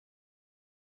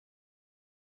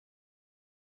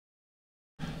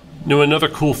Now, another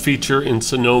cool feature in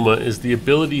Sonoma is the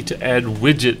ability to add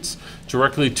widgets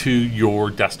directly to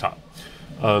your desktop.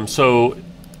 So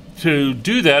to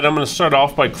do that, I'm going to start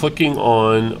off by clicking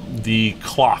on the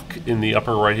clock in the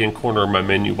upper right-hand corner of my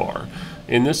menu bar.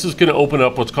 And this is going to open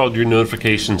up what's called your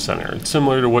notification center. It's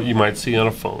similar to what you might see on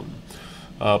a phone.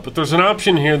 But there's an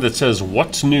option here that says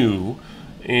What's New?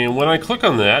 And when I click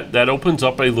on that, that opens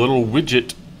up a little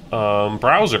widget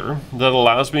browser that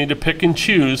allows me to pick and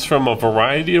choose from a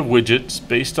variety of widgets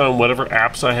based on whatever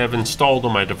apps I have installed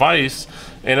on my device,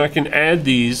 and I can add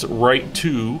these right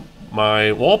to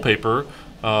my wallpaper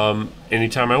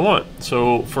anytime I want.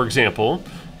 So for example,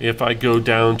 if I go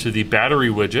down to the battery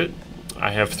widget,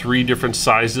 I have 3 different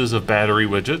sizes of battery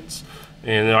widgets,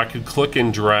 and I could click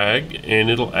and drag and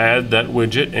it'll add that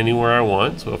widget anywhere I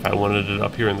want. So if I wanted it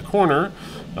up here in the corner,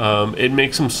 it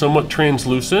makes them somewhat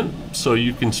translucent so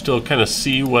you can still kind of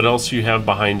see what else you have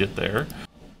behind it there.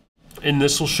 And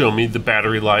this will show me the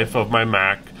battery life of my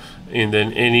Mac and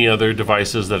then any other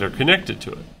devices that are connected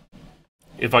to it.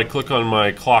 If I click on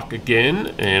my clock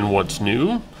again and What's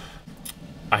New,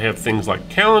 I have things like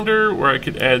calendar where I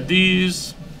could add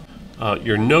these,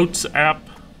 your notes app,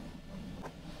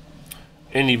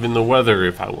 and even the weather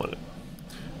if I want it.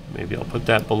 Maybe I'll put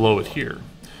that below it here.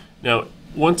 Now,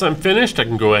 once I'm finished, I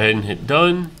can go ahead and hit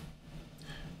done.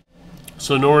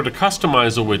 So in order to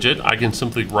customize a widget, I can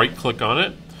simply right click on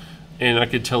it and I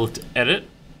could tell it to edit.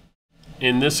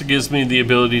 And this gives me the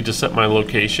ability to set my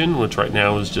location, which right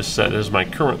now is just set as my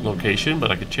current location,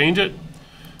 but I could change it.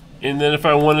 And then if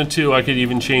I wanted to, I could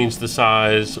even change the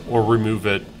size or remove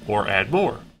it or add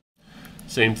more.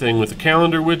 Same thing with the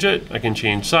calendar widget. I can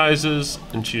change sizes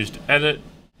and choose to edit.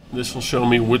 This will show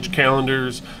me which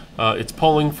calendars it's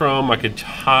pulling from. I could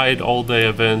hide all-day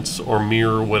events or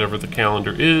mirror whatever the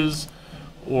calendar is.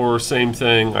 Or same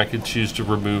thing, I could choose to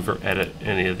remove or edit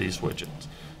any of these widgets.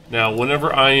 Now,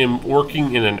 whenever I am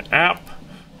working in an app,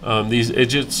 these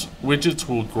widgets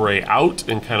will gray out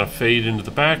and kind of fade into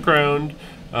the background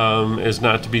as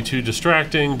not to be too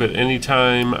distracting, but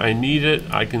anytime I need it,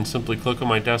 I can simply click on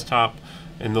my desktop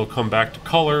and they'll come back to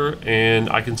color, and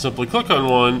I can simply click on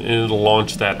one and it'll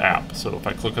launch that app. So if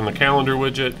I click on the calendar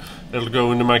widget, it'll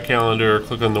go into my calendar.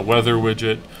 Click on the weather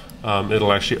widget,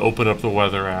 it'll actually open up the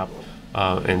weather app,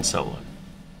 and so on.